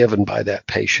absolutely forgiven by that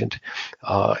patient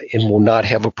and will not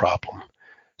have a problem.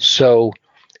 So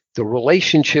the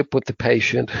relationship with the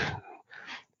patient,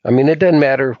 I mean, it doesn't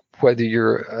matter whether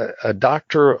you're a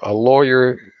doctor, a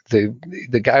lawyer,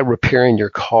 the guy repairing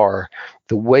your car,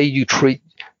 the way you treat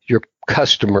your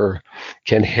customer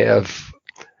can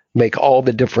make all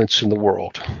the difference in the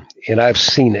world. And I've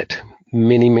seen it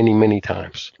many, many, many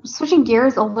times. Switching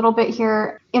gears a little bit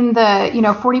here, in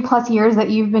the 40 plus years that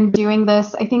you've been doing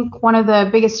this, I think one of the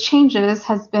biggest changes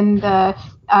has been the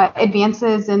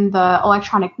advances in the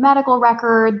electronic medical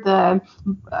record, the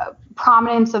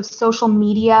prominence of social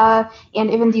media, and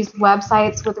even these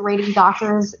websites with rating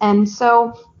doctors. And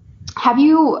so, have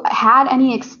you had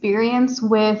any experience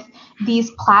with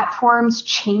these platforms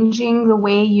changing the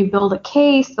way you build a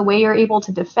case, the way you're able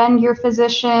to defend your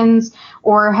physicians,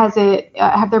 or have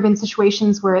there been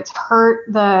situations where it's hurt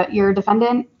your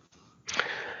defendant?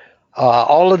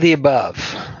 All of the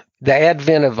above. The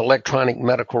advent of electronic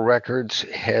medical records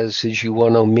has, as you well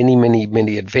know, many, many,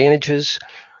 many advantages,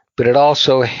 but it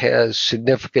also has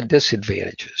significant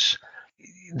disadvantages.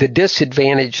 The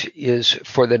disadvantage is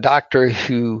for the doctor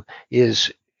who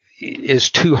is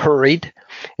too hurried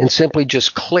and simply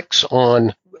just clicks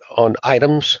on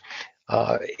items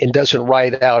and doesn't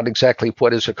write out exactly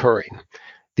what is occurring.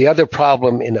 The other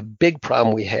problem, and a big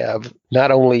problem we have,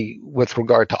 not only with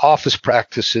regard to office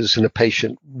practices and a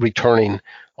patient returning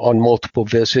on multiple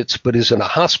visits, but is in a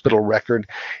hospital record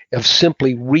of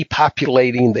simply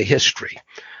repopulating the history.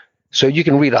 So you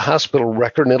can read a hospital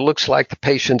record and it looks like the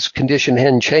patient's condition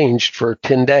hadn't changed for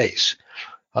 10 days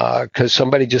because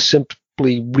somebody just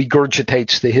simply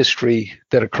regurgitates the history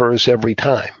that occurs every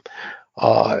time.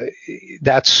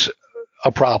 That's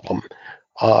a problem.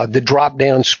 The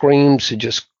drop-down screens,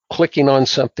 just clicking on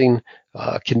something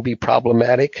can be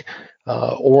problematic.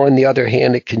 Or on the other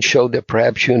hand, it can show that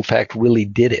perhaps you in fact really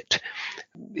did it.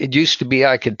 It used to be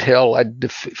I could tell, I'd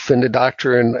defend a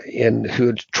doctor and who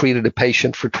had treated a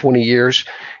patient for 20 years,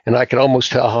 and I could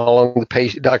almost tell how long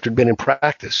the doctor had been in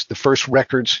practice. The first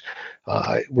records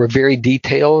were very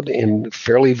detailed and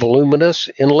fairly voluminous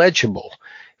and legible.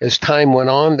 As time went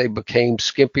on, they became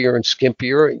skimpier and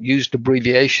skimpier, used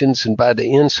abbreviations, and by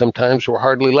the end sometimes were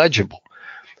hardly legible.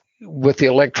 With the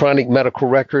electronic medical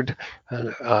record,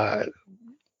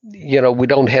 we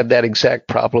don't have that exact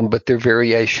problem, but there are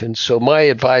variations. So my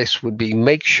advice would be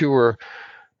make sure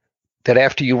that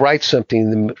after you write something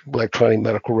in the electronic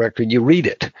medical record, you read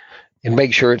it and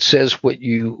make sure it says what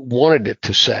you wanted it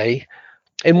to say.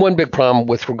 And one big problem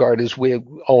with regard, as we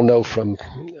all know from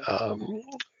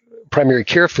primary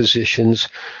care physicians,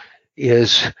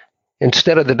 is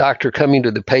instead of the doctor coming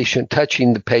to the patient,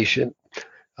 touching the patient,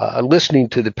 listening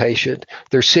to the patient,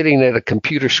 they're sitting at a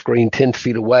computer screen 10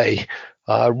 feet away,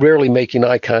 rarely making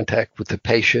eye contact with the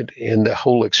patient, and the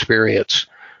whole experience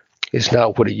is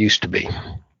not what it used to be.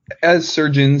 As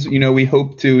surgeons, we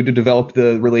hope to develop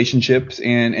the relationships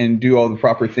and do all the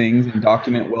proper things and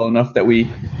document well enough that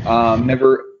we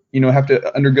never, have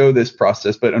to undergo this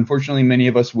process. But unfortunately, many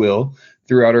of us will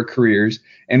throughout our careers.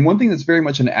 And one thing that's very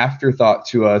much an afterthought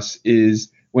to us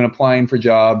is when applying for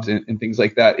jobs and things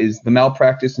like that is the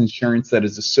malpractice insurance that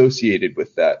is associated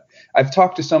with that. I've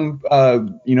talked to some,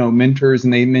 mentors,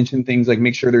 and they mention things like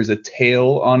make sure there's a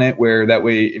tail on it, where that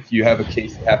way if you have a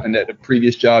case that happened at a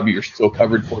previous job, you're still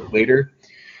covered for it later.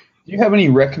 Do you have any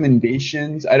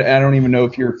recommendations? I don't even know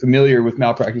if you're familiar with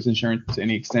malpractice insurance to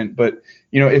any extent, but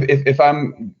if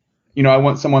I'm, I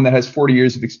want someone that has 40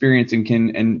 years of experience and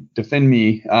can defend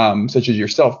me, such as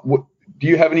yourself. Do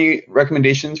you have any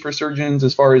recommendations for surgeons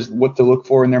as far as what to look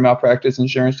for in their malpractice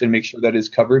insurance to make sure that is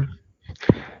covered?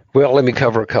 Well, let me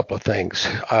cover a couple of things.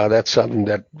 That's something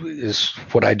that is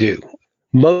what I do.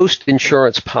 Most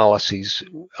insurance policies,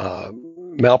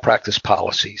 malpractice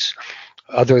policies,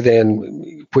 other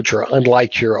than which are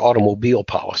unlike your automobile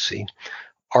policy,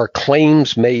 are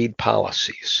claims-made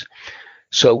policies.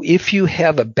 So if you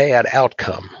have a bad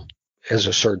outcome as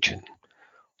a surgeon,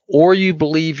 or you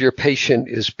believe your patient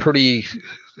is pretty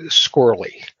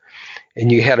squirrely and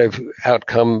you had an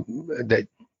outcome that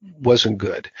wasn't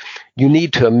good, you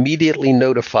need to immediately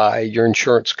notify your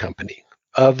insurance company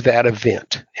of that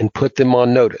event and put them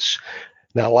on notice.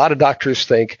 Now, a lot of doctors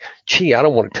think, gee, I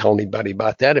don't want to tell anybody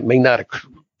about that. It may not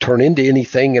turn into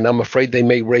anything, and I'm afraid they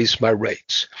may raise my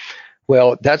rates.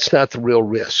 Well, that's not the real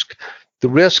risk. The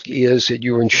risk is that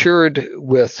you're insured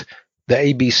with the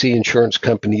ABC insurance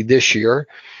company this year,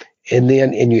 and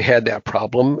you had that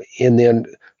problem, and then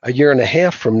a year and a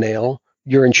half from now,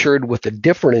 you're insured with a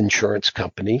different insurance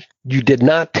company. You did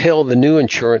not tell the new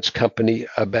insurance company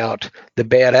about the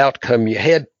bad outcome you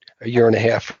had a year and a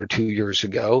half or 2 years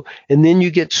ago, and then you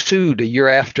get sued a year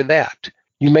after that.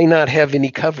 You may not have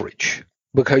any coverage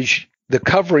because the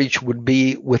coverage would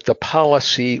be with the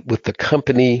policy, with the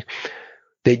company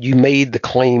that you made the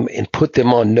claim and put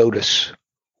them on notice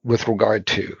with regard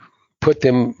to. Put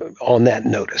them on that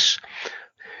notice.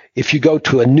 If you go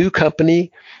to a new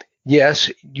company,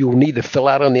 yes, you will need to fill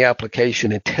out on the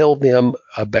application and tell them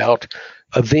about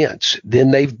events,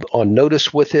 then they've on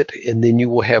notice with it, and then you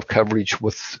will have coverage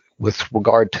with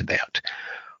regard to that.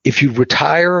 If you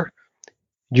retire,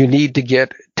 you need to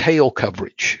get tail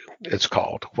coverage, it's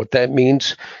called. What that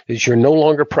means is you're no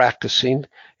longer practicing,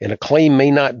 and a claim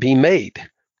may not be made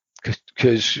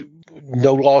because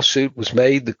no lawsuit was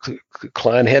made. The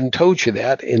client hadn't told you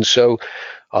that. And so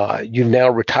you've now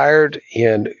retired,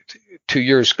 and 2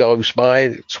 years goes by,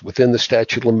 it's within the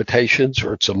statute of limitations,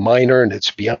 or it's a minor and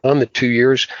it's beyond the 2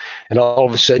 years, and all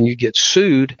of a sudden you get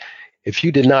sued. If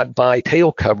you did not buy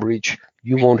tail coverage,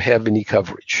 you won't have any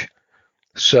coverage.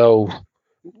 So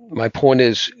my point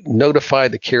is, notify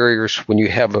the carriers when you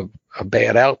have a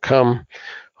bad outcome.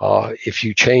 If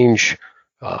you change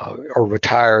or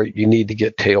retire, you need to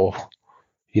get tail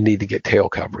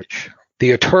coverage.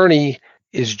 The attorney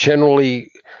is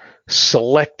generally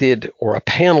selected, or a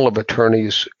panel of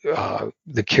attorneys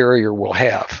the carrier will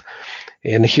have.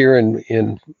 And here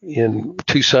in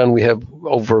Tucson, we have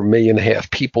over 1.5 million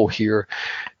people here.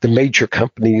 The major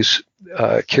companies,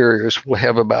 carriers, will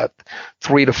have about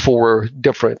 3 to 4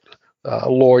 different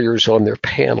lawyers on their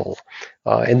panel,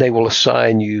 and they will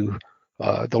assign you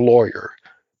the lawyer.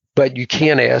 But you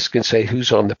can ask and say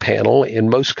who's on the panel, and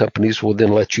most companies will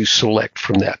then let you select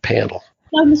from that panel.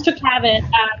 So, Mr. Cavett,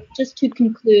 just to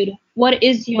conclude, what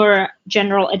is your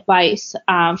general advice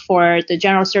for the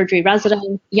general surgery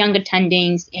residents, young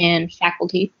attendings, and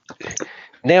faculty?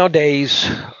 Nowadays,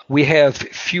 we have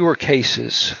fewer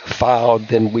cases filed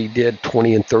than we did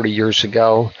 20 and 30 years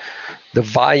ago. The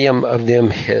volume of them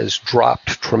has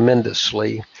dropped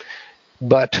tremendously,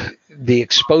 but the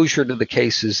exposure to the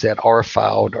cases that are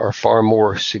filed are far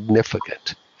more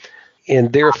significant.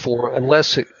 And therefore,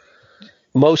 unless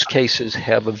most cases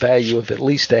have a value of at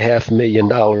least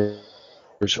 $500,000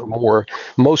 or more,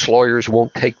 most lawyers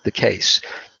won't take the case,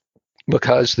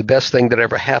 because the best thing that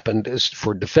ever happened is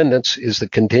for defendants is the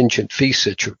contingent fee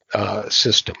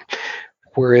system,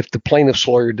 where if the plaintiff's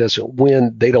lawyer doesn't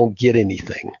win, they don't get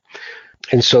anything.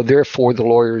 And so therefore, the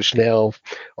lawyers now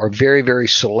are very, very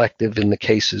selective in the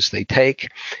cases they take.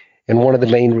 And one of the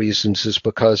main reasons is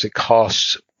because it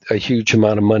costs a huge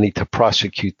amount of money to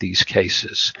prosecute these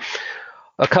cases.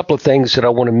 A couple of things that I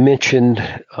want to mention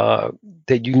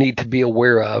that you need to be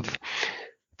aware of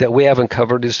that we haven't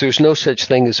covered is there's no such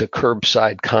thing as a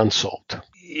curbside consult.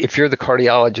 If you're the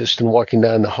cardiologist and walking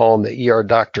down the hall and the ER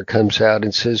doctor comes out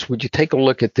and says, would you take a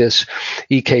look at this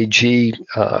EKG?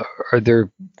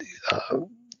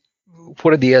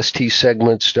 What are the ST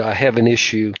segments? Do I have an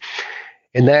issue?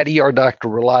 And that ER doctor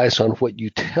relies on what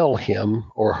you tell him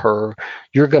or her,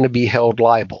 you're going to be held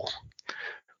liable.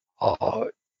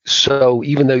 So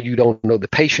even though you don't know the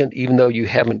patient, even though you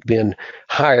haven't been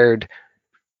hired,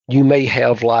 you may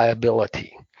have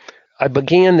liability. I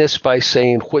began this by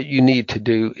saying what you need to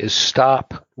do is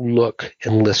stop, look,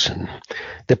 and listen.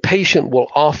 The patient will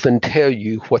often tell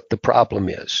you what the problem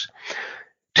is.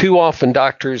 Too often,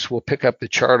 doctors will pick up the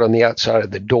chart on the outside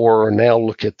of the door or now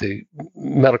look at the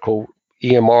medical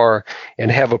EMR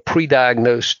and have a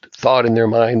pre-diagnosed thought in their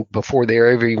mind before they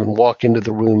ever even walk into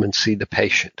the room and see the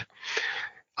patient.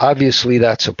 Obviously,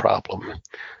 that's a problem.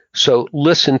 So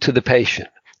listen to the patient.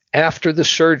 After the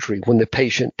surgery, when the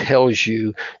patient tells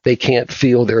you they can't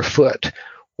feel their foot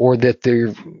or that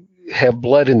they have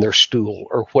blood in their stool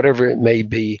or whatever it may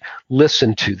be,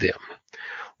 listen to them.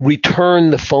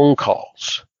 Return the phone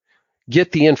calls.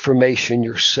 Get the information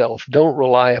yourself. Don't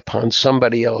rely upon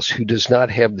somebody else who does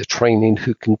not have the training,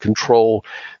 who can control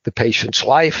the patient's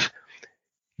life,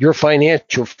 your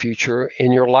financial future,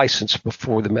 and your license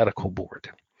before the medical board.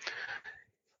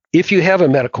 If you have a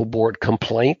medical board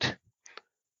complaint,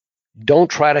 don't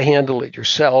try to handle it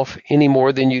yourself any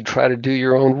more than you try to do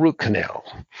your own root canal.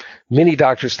 Many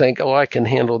doctors think, oh, I can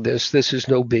handle this. This is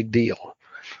no big deal.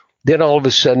 Then all of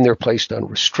a sudden they're placed on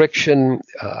restriction.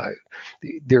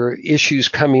 There are issues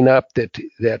coming up that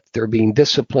they're being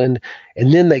disciplined,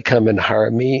 and then they come and hire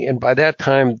me. And by that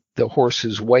time, the horse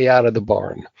is way out of the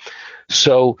barn.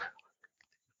 So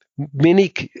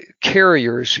many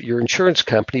carriers, your insurance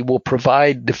company, will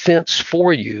provide defense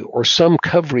for you or some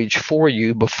coverage for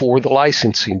you before the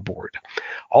licensing board.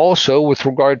 Also, with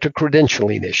regard to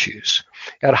credentialing issues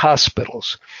at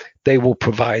hospitals, they will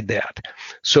provide that.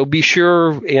 So be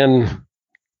sure and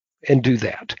do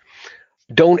that.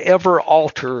 Don't ever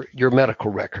alter your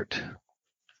medical record.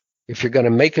 If you're going to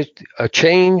make a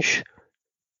change,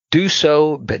 do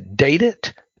so, but date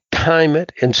it, time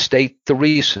it, and state the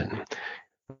reason.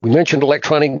 We mentioned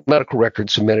electronic medical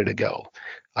records a minute ago.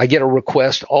 I get a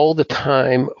request all the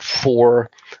time for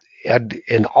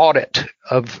an audit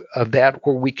of that,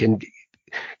 where we can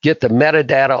get the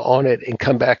metadata on it and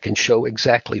come back and show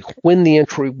exactly when the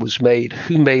entry was made,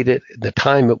 who made it, the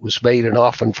time it was made, and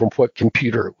often from what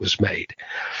computer it was made.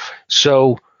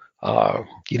 So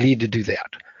you need to do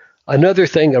that. Another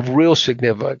thing of real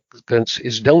significance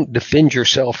is don't defend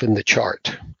yourself in the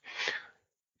chart.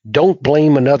 Don't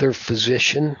blame another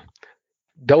physician.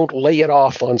 Don't lay it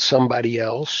off on somebody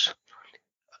else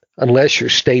unless you're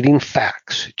stating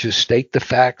facts. Just state the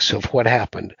facts of what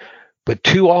happened. But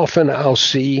too often I'll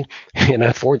see, and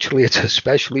unfortunately it's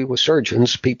especially with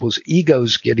surgeons, people's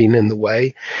egos getting in the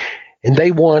way, and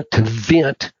they want to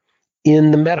vent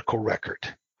in the medical record.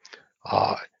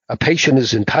 A patient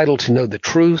is entitled to know the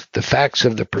truth. The facts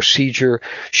of the procedure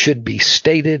should be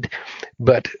stated,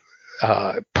 but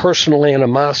personal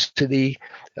animosity,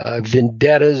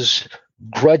 vendettas,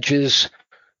 grudges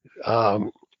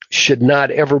should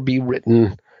not ever be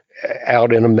written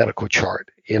out in a medical chart.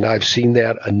 And I've seen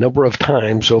that a number of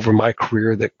times over my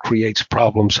career that creates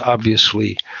problems,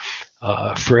 obviously,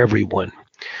 for everyone.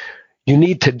 You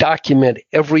need to document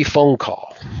every phone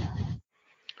call.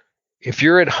 If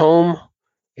you're at home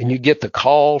and you get the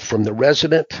call from the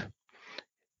resident,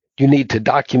 you need to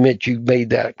document you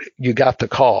got the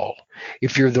call.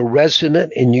 If you're the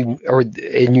resident and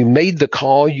you made the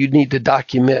call, you need to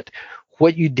document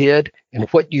what you did and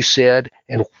what you said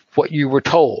and what you were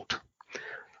told.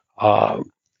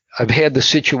 I've had the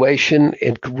situation,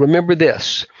 and remember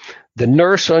this: the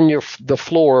nurse on the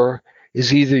floor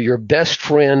is either your best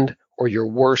friend or your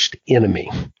worst enemy.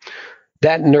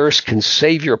 That nurse can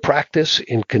save your practice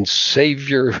and can save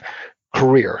your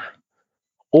career.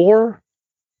 Or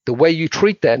the way you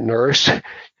treat that nurse,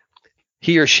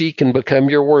 he or she can become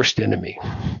your worst enemy.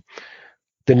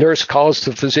 The nurse calls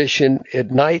the physician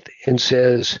at night and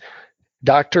says,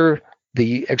 "Doctor,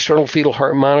 the external fetal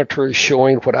heart monitor is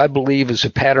showing what I believe is a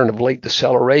pattern of late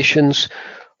decelerations.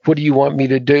 What do you want me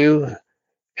to do?"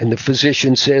 And the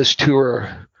physician says to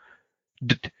her,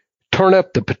 "Turn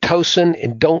up the Pitocin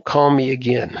and don't call me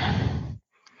again."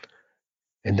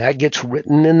 And that gets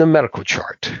written in the medical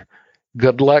chart.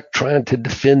 Good luck trying to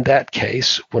defend that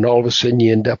case when all of a sudden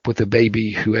you end up with a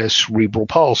baby who has cerebral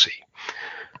palsy.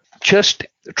 Just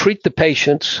treat the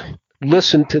patients,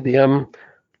 listen to them,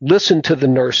 listen to the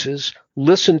nurses,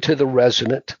 listen to the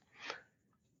resident,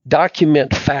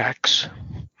 document facts,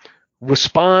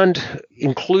 respond,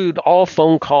 include all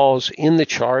phone calls in the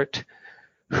chart,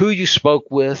 who you spoke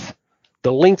with,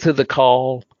 the length of the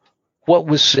call, what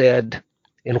was said,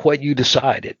 and what you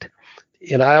decided.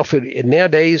 And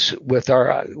nowadays with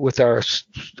our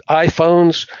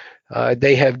iPhones,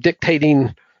 they have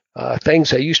dictating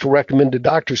things. I used to recommend to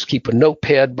doctors keep a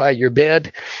notepad by your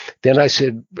bed. Then I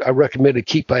recommended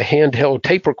keep a handheld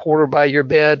tape recorder by your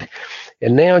bed.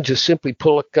 And now just simply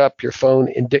pull up your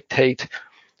phone and dictate,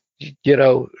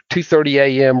 2:30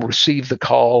 a.m. receive the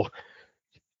call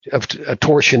of a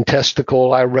torsion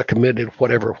testicle. I recommended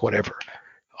whatever,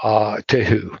 to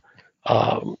who.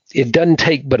 It doesn't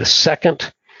take but a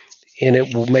second, and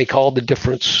it will make all the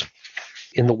difference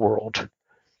in the world.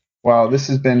 Wow, this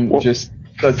has been just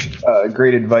such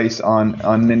great advice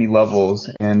on many levels,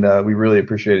 and we really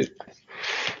appreciate it.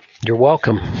 You're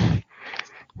welcome.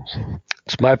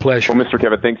 It's my pleasure. Well, Mr.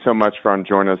 Cavitt, thanks so much for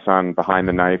joining us on Behind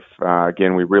the Knife.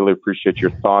 Again, we really appreciate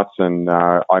your thoughts, and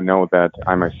I know that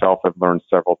I myself have learned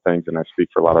several things, and I speak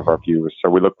for a lot of our viewers.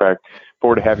 So we look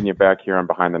forward to having you back here on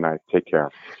Behind the Knife. Take care.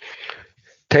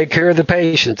 Take care of the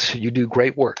patients. You do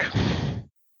great work.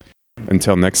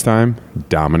 Until next time,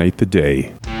 dominate the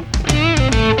day.